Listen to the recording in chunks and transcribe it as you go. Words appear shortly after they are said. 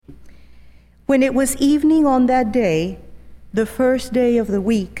When it was evening on that day, the first day of the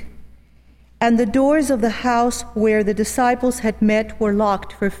week, and the doors of the house where the disciples had met were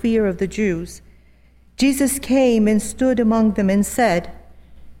locked for fear of the Jews, Jesus came and stood among them and said,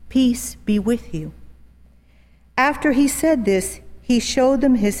 "Peace be with you." After he said this, he showed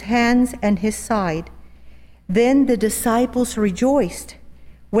them his hands and his side. Then the disciples rejoiced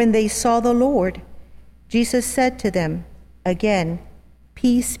when they saw the Lord. Jesus said to them again,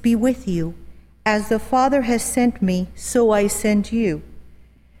 "Peace be with you. As the Father has sent me, so I send you."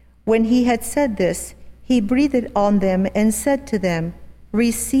 When he had said this, he breathed on them and said to them,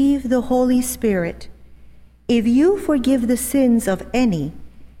 "Receive the Holy Spirit. If you forgive the sins of any,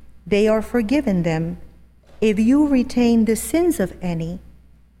 they are forgiven them. If you retain the sins of any,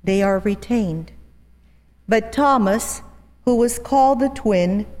 they are retained." But Thomas, who was called the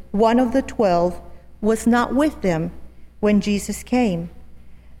twin, one of the 12, was not with them when Jesus came.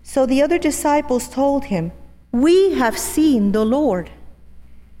 So the other disciples told him, "We have seen the Lord."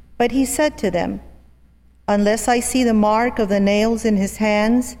 But he said to them, "Unless I see the mark of the nails in his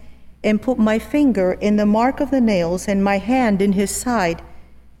hands, and put my finger in the mark of the nails and my hand in his side,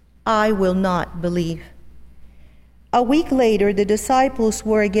 I will not believe." A week later, the disciples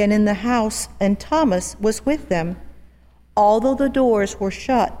were again in the house, and Thomas was with them. Although the doors were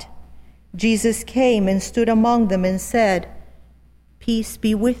shut, Jesus came and stood among them and said, "Peace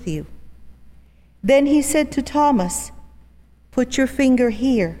be with you." Then he said to Thomas, "Put your finger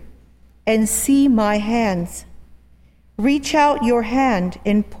here and see my hands. Reach out your hand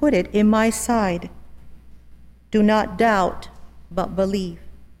and put it in my side. Do not doubt, but believe."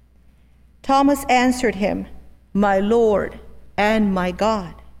 Thomas answered him, "My Lord and my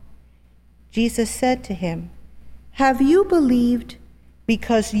God." Jesus said to him, "Have you believed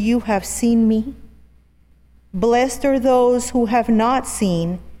because you have seen me? Blessed are those who have not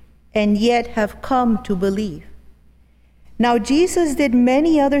seen and yet have come to believe." Now Jesus did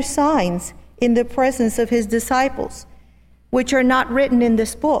many other signs in the presence of his disciples, which are not written in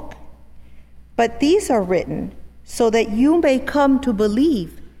this book. But these are written so that you may come to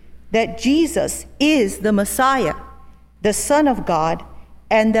believe that Jesus is the Messiah, the Son of God,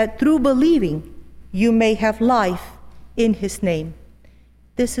 and that through believing you may have life in his name.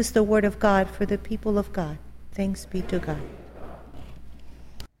 This is the word of God for the people of God. Thanks be to God.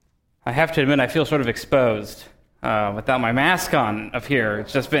 I have to admit, I feel sort of exposed without my mask on up here.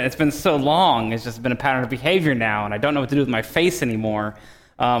 It's been so long. It's just been a pattern of behavior now, and I don't know what to do with my face anymore.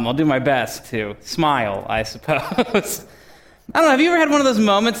 I'll do my best to smile, I suppose. I don't know, have you ever had one of those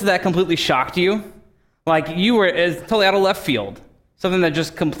moments that completely shocked you? Like you were totally out of left field. Something that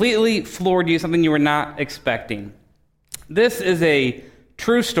just completely floored you, something you were not expecting. This is a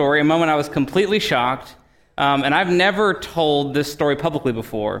true story, a moment I was completely shocked, and I've never told this story publicly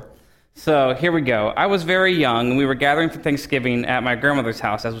before. So here we go. I was very young, and we were gathering for Thanksgiving at my grandmother's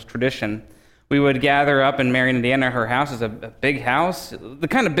house, as was tradition. We would gather up in Marion, Indiana. Her house is a big house, the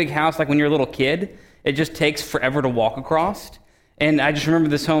kind of big house like when you're a little kid, it just takes forever to walk across. And I just remember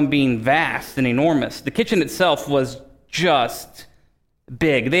this home being vast and enormous. The kitchen itself was just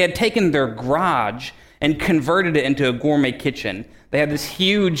big. They had taken their garage and converted it into a gourmet kitchen. They had this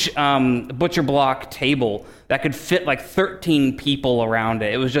huge butcher block table that could fit like 13 people around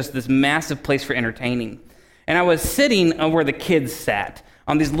it. It was just this massive place for entertaining. And I was sitting where the kids sat,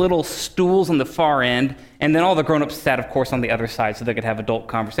 on these little stools on the far end, and then all the grown-ups sat, of course, on the other side so they could have adult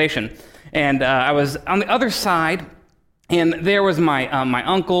conversation. And I was on the other side, and there was my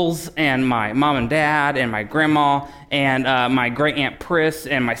uncles and my mom and dad and my grandma and my great aunt Pris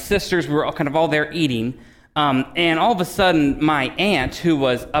and my sisters. We were all there eating. And all of a sudden, my aunt, who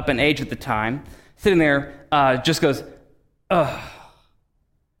was up in age at the time, sitting there, just goes, "Ugh,"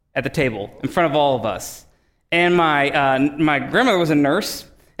 at the table in front of all of us. And my grandmother was a nurse,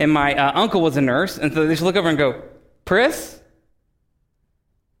 and my uncle was a nurse, and so they just look over and go, "Pris?"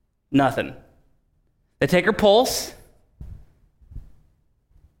 Nothing. They take her pulse.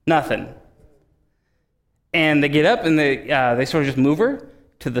 Nothing. And they get up and they sort of just move her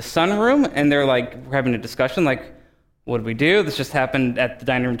to the sunroom, and they're like, we're having a discussion, like, what do we do? This just happened at the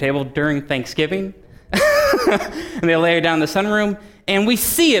dining room table during Thanksgiving. And they lay her down in the sunroom, and we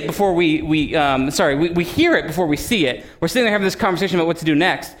see it before we hear it before we see it. We're sitting there having this conversation about what to do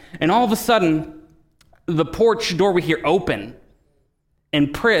next, and all of a sudden, the porch door we hear open,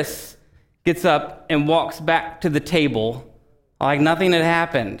 and Pris gets up and walks back to the table like nothing had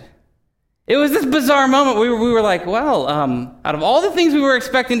happened. It was this bizarre moment. We were like, well, out of all the things we were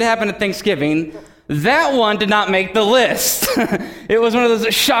expecting to happen at Thanksgiving, that one did not make the list. It was one of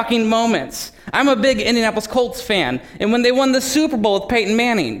those shocking moments. I'm a big Indianapolis Colts fan, and when they won the Super Bowl with Peyton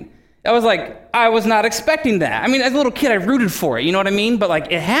Manning, I was like, I was not expecting that. I mean, as a little kid, I rooted for it, you know what I mean? But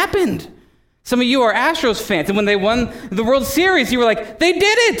like, it happened. Some of you are Astros fans, and when they won the World Series, you were like, they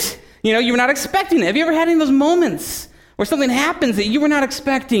did it! You know, you were not expecting it. Have you ever had any of those moments where something happens that you were not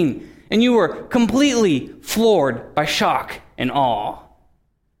expecting, and you were completely floored by shock and awe?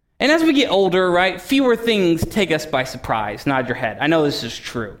 And as we get older, right, fewer things take us by surprise. Nod your head. I know this is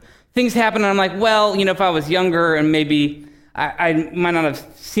true. Things happen, and I'm like, well, you know, if I was younger and maybe I might not have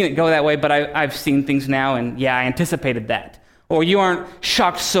seen it go that way, but I've seen things now, and yeah, I anticipated that. Or you aren't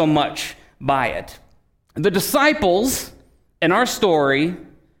shocked so much by it. The disciples in our story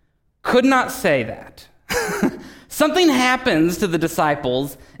could not say that. Something happens to the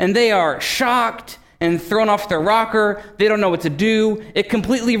disciples, and they are shocked and thrown off their rocker. They don't know what to do. It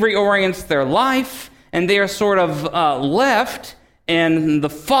completely reorients their life, and they are sort of left in the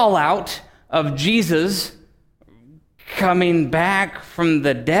fallout of Jesus coming back from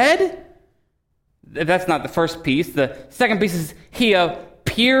the dead. That's not the first piece. The second piece is he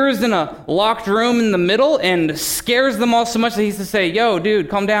appears in a locked room in the middle and scares them all so much that he has to say, yo, dude,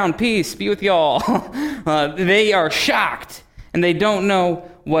 calm down, peace, be with y'all. They are shocked, and they don't know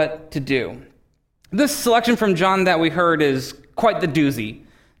what to do. This selection from John that we heard is quite the doozy.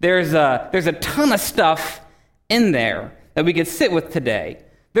 There's a ton of stuff in there that we could sit with today.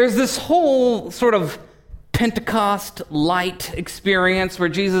 There's this whole sort of Pentecost light experience where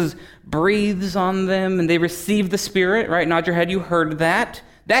Jesus breathes on them and they receive the Spirit, right? Nod your head, you heard that.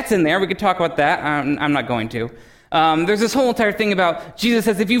 That's in there. We could talk about that. I'm not going to. There's this whole entire thing about Jesus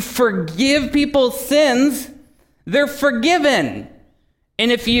says, if you forgive people's sins, they're forgiven.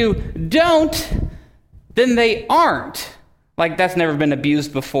 And if you don't, then they aren't. Like, that's never been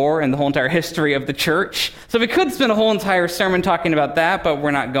abused before in the whole entire history of the church. So we could spend a whole entire sermon talking about that, but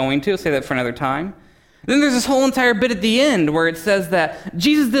we're not going to. Say that for another time. Then there's this whole entire bit at the end where it says that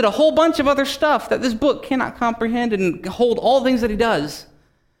Jesus did a whole bunch of other stuff that this book cannot comprehend and hold all the things that he does.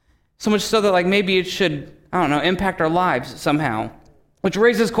 So much so that like maybe it should, I don't know, impact our lives somehow. Which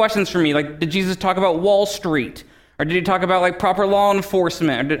raises questions for me, like did Jesus talk about Wall Street? Or did he talk about like proper law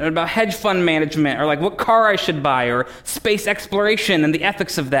enforcement? Or about hedge fund management? Or like what car I should buy? Or space exploration and the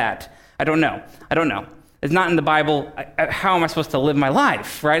ethics of that? I don't know. It's not in the Bible. How am I supposed to live my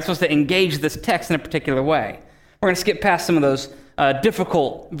life, right? I'm supposed to engage this text in a particular way. We're going to skip past some of those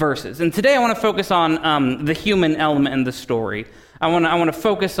difficult verses. And today I want to focus on the human element in the story. I want to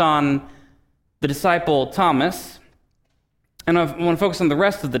focus on the disciple Thomas, and I want to focus on the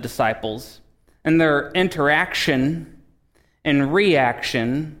rest of the disciples and their interaction and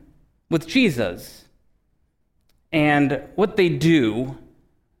reaction with Jesus, and what they do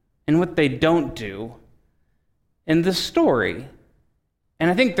and what they don't do in this story.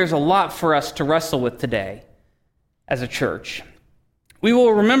 And I think there's a lot for us to wrestle with today as a church. We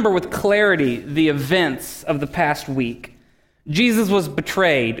will remember with clarity the events of the past week. Jesus was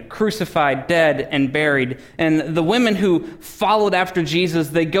betrayed, crucified, dead, and buried. And the women who followed after Jesus,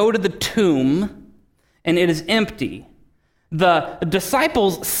 they go to the tomb, and it is empty. The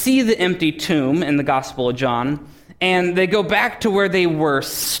disciples see the empty tomb in the Gospel of John, and they go back to where they were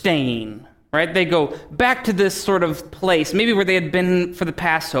staying. Right? They go back to this sort of place, maybe where they had been for the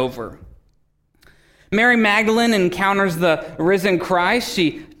Passover. Mary Magdalene encounters the risen Christ.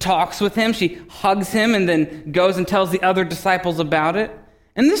 She talks with him, she hugs him, and then goes and tells the other disciples about it.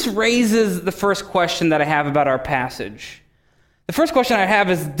 And this raises the first question that I have about our passage. The first question I have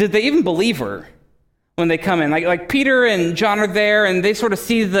is, did they even believe her when they come in? Like Peter and John are there, and they sort of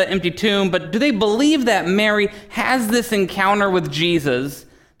see the empty tomb, but do they believe that Mary has this encounter with Jesus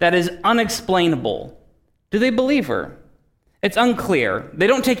that is unexplainable? Do they believe her? It's unclear. They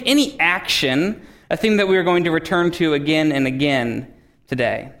don't take any action, a theme that we are going to return to again and again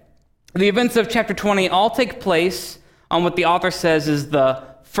today. The events of chapter 20 all take place on what the author says is the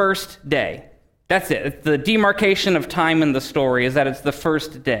first day. That's it. It's the demarcation of time in the story, is that it's the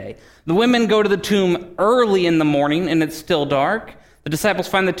first day. The women go to the tomb early in the morning, and it's still dark. The disciples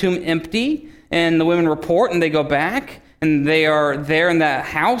find the tomb empty, and the women report, and they go back, and they are there in that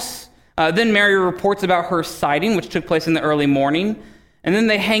house. Then Mary reports about her sighting, which took place in the early morning. And then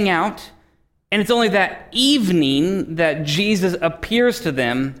they hang out. And it's only that evening that Jesus appears to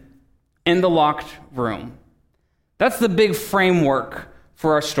them in the locked room. That's the big framework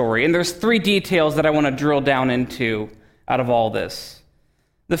for our story. And there's three details that I want to drill down into out of all this.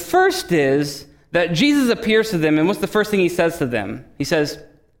 The first is that Jesus appears to them, and what's the first thing he says to them? He says,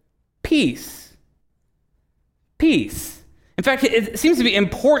 peace. Peace. In fact, it seems to be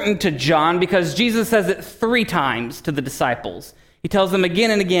important to John because Jesus says it 3 times to the disciples. He tells them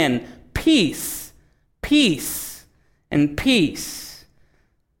again and again, peace, peace, and peace.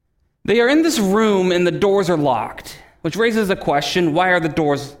 They are in this room and the doors are locked, which raises a question, why are the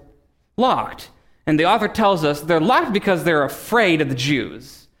doors locked? And the author tells us they're locked because they're afraid of the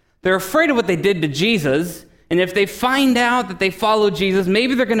Jews. They're afraid of what they did to Jesus, and if they find out that they follow Jesus,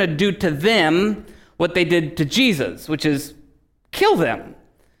 maybe they're going to do to them what they did to Jesus, which is kill them.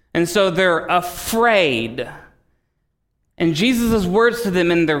 And so they're afraid. And Jesus' words to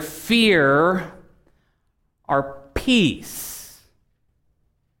them in their fear are peace.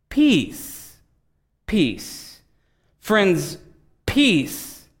 Peace. Peace. Friends,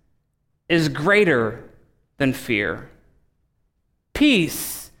 peace is greater than fear.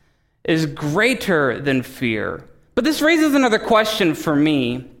 Peace is greater than fear. But this raises another question for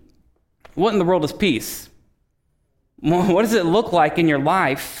me. What in the world is peace? What does it look like in your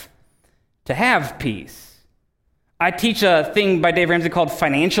life to have peace? I teach a thing by Dave Ramsey called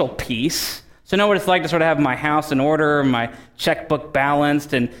financial peace. So I know what it's like to sort of have my house in order, my checkbook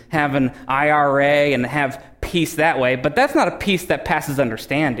balanced, and have an IRA and have peace that way. But that's not a peace that passes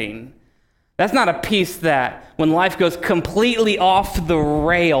understanding. That's not a peace that when life goes completely off the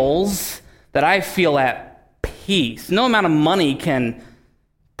rails, that I feel at peace. No amount of money can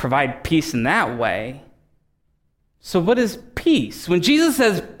provide peace in that way. So what is peace? When Jesus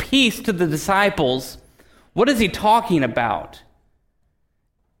says peace to the disciples, what is he talking about?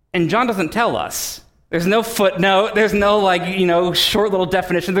 And John doesn't tell us. There's no footnote. There's no short little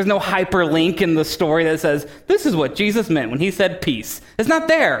definition. There's no hyperlink in the story that says, this is what Jesus meant when he said peace. It's not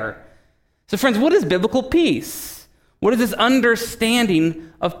there. So friends, what is biblical peace? What is this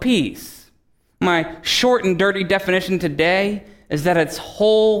understanding of peace? My short and dirty definition today is that it's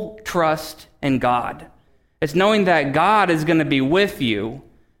whole trust in God. It's knowing that God is going to be with you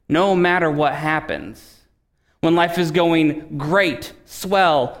no matter what happens. When life is going great,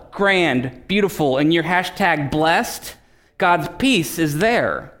 swell, grand, beautiful, and you're #blessed, God's peace is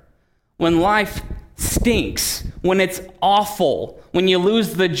there. When life stinks, when it's awful, when you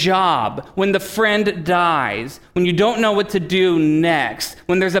lose the job, when the friend dies, when you don't know what to do next,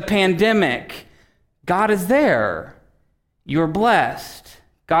 when there's a pandemic, God is there. You're blessed.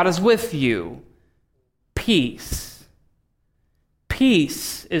 God is with you. Peace.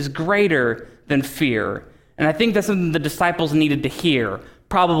 Peace is greater than fear. And I think that's something the disciples needed to hear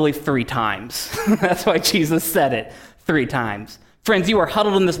probably 3 times. That's why Jesus said it 3 times. Friends, you are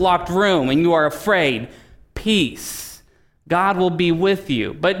huddled in this locked room and you are afraid. Peace. God will be with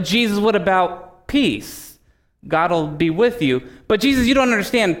you. But Jesus, what about peace? God will be with you. But Jesus, you don't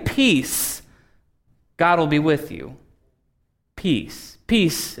understand peace. God will be with you. Peace.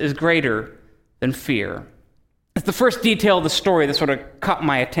 Peace is greater than fear. It's the first detail of the story that sort of caught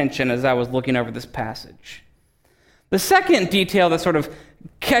my attention as I was looking over this passage. The second detail that sort of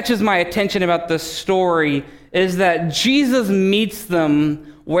catches my attention about this story is that Jesus meets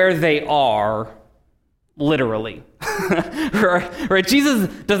them where they are, literally. Right? Jesus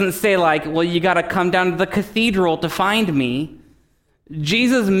doesn't say well, you got to come down to the cathedral to find me.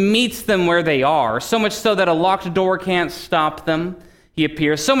 Jesus meets them where they are, so much so that a locked door can't stop them. He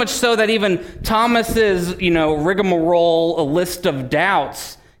appears, so much so that even Thomas's, rigmarole, a list of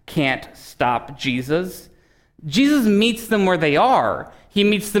doubts can't stop Jesus. Jesus meets them where they are. He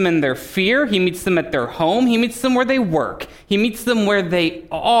meets them in their fear. He meets them at their home. He meets them where they work. He meets them where they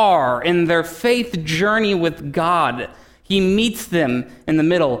are in their faith journey with God. He meets them in the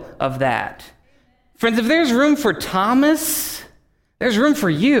middle of that. Friends, if there's room for Thomas, there's room for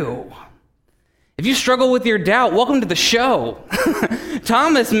you. If you struggle with your doubt, welcome to the show.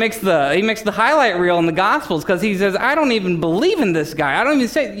 Thomas makes the highlight reel in the Gospels because he says, I don't even believe in this guy. I don't even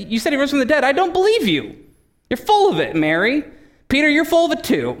say, you said he rose from the dead. I don't believe you. You're full of it, Mary. Peter, you're full of it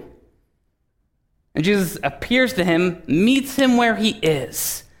too. And Jesus appears to him, meets him where he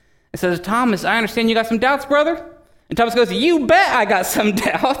is, and says, Thomas, I understand you got some doubts, brother. And Thomas goes, you bet I got some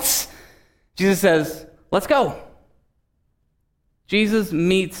doubts. Jesus says, let's go. Jesus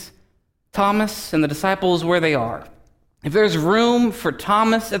meets Thomas and the disciples where they are. If there's room for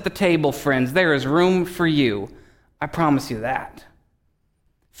Thomas at the table, friends, there is room for you. I promise you that.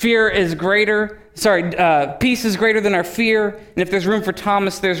 Peace is greater than our fear, and if there's room for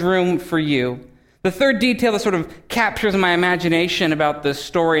Thomas, there's room for you. The third detail that sort of captures my imagination about this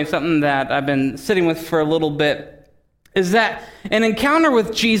story and something that I've been sitting with for a little bit is that an encounter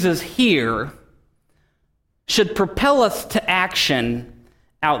with Jesus here should propel us to action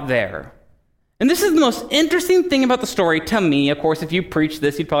out there. And this is the most interesting thing about the story to me. Of course, if you preach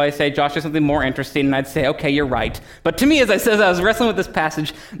this, you'd probably say, Josh, there's something more interesting, and I'd say, okay, you're right. But to me, as I was wrestling with this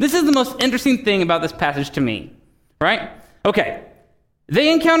passage, this is the most interesting thing about this passage to me, right? Okay,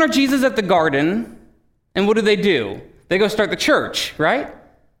 they encounter Jesus at the garden, and what do? They go start the church, right?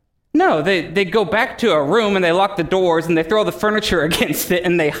 No, they go back to a room and they lock the doors and they throw the furniture against it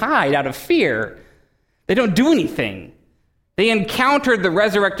and they hide out of fear. They don't do anything. They encountered the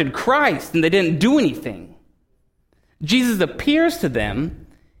resurrected Christ and they didn't do anything. Jesus appears to them.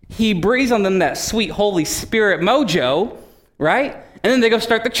 He breathes on them that sweet Holy Spirit mojo, right? And then they go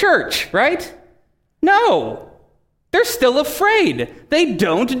start the church, right? No, they're still afraid. They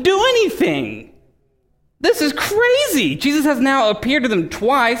don't do anything. This is crazy. Jesus has now appeared to them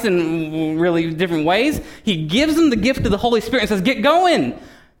twice in really different ways. He gives them the gift of the Holy Spirit and says, get going.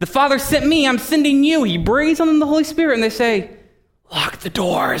 The Father sent me. I'm sending you. He breathes on them the Holy Spirit and they say, lock the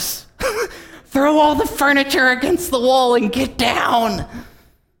doors. Throw all the furniture against the wall and get down.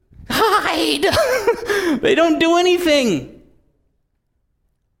 Hide. They don't do anything.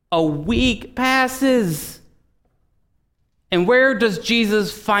 A week passes. And where does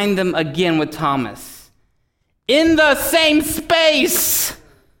Jesus find them again with Thomas? In the same space,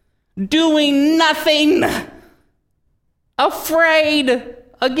 doing nothing, afraid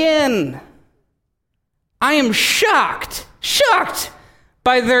again. I am shocked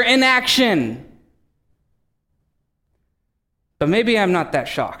by their inaction. But maybe I'm not that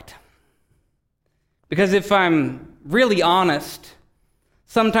shocked. Because if I'm really honest,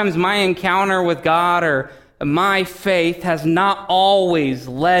 sometimes my encounter with God or my faith has not always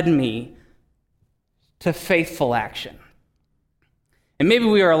led me to faithful action. And maybe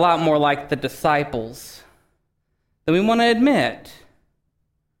we are a lot more like the disciples than we want to admit.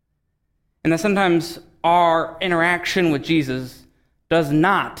 And that sometimes our interaction with Jesus does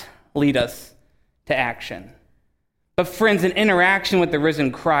not lead us to action. But friends, an interaction with the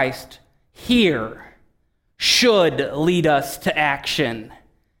risen Christ here should lead us to action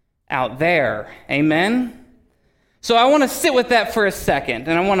out there. Amen? So I want to sit with that for a second,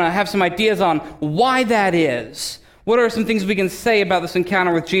 and I want to have some ideas on why that is. What are some things we can say about this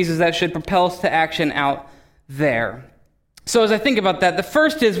encounter with Jesus that should propel us to action out there? So as I think about that, the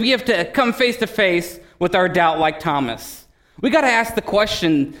first is we have to come face to face with our doubt like Thomas. We got to ask the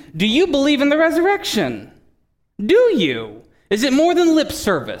question, do you believe in the resurrection? Do you? Is it more than lip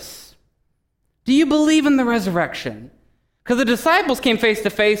service? Do you believe in the resurrection? Because the disciples came face to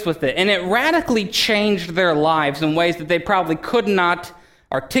face with it, and it radically changed their lives in ways that they probably could not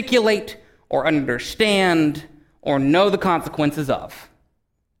articulate or understand or know the consequences of.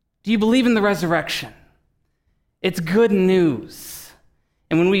 Do you believe in the resurrection? It's good news.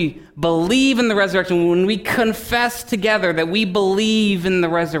 And when we believe in the resurrection, when we confess together that we believe in the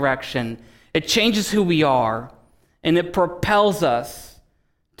resurrection, it changes who we are, and it propels us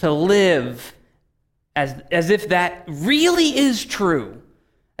to live as if that really is true,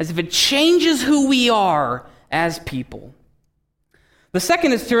 as if it changes who we are as people. The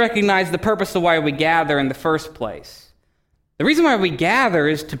second is to recognize the purpose of why we gather in the first place. The reason why we gather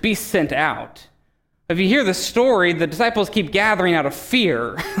is to be sent out. If you hear the story, the disciples keep gathering out of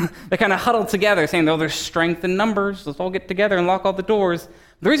fear. They kind of huddle together saying, oh, there's strength in numbers. Let's all get together and lock all the doors.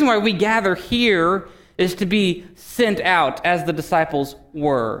 The reason why we gather here is to be sent out as the disciples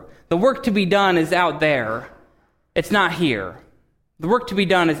were. The work to be done is out there. It's not here. The work to be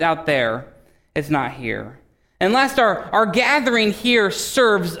done is out there. It's not here. And last, our gathering here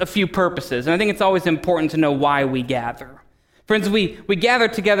serves a few purposes. And I think it's always important to know why we gather. Friends, we gather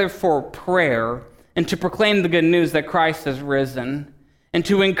together for prayer and to proclaim the good news that Christ has risen and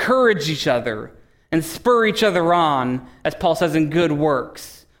to encourage each other and spur each other on, as Paul says, in good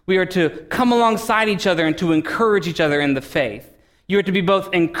works. We are to come alongside each other and to encourage each other in the faith. You are to be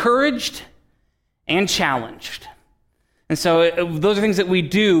both encouraged and challenged. And so those are things that we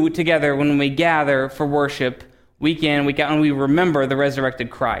do together when we gather for worship week in, week out, and we remember the resurrected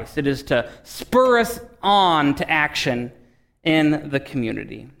Christ. It is to spur us on to action in the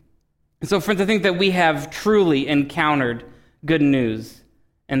community. And so, friends, I think that we have truly encountered good news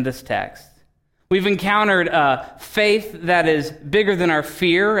in this text. We've encountered faith that is bigger than our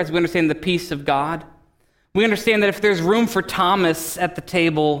fear as we understand the peace of God. We understand that if there's room for Thomas at the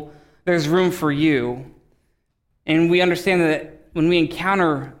table, there's room for you. And we understand that when we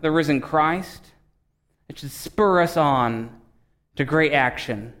encounter the risen Christ, it should spur us on to great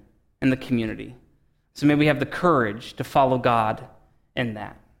action in the community. So may we have the courage to follow God in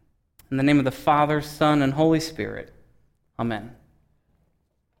that. In the name of the Father, Son, and Holy Spirit, amen.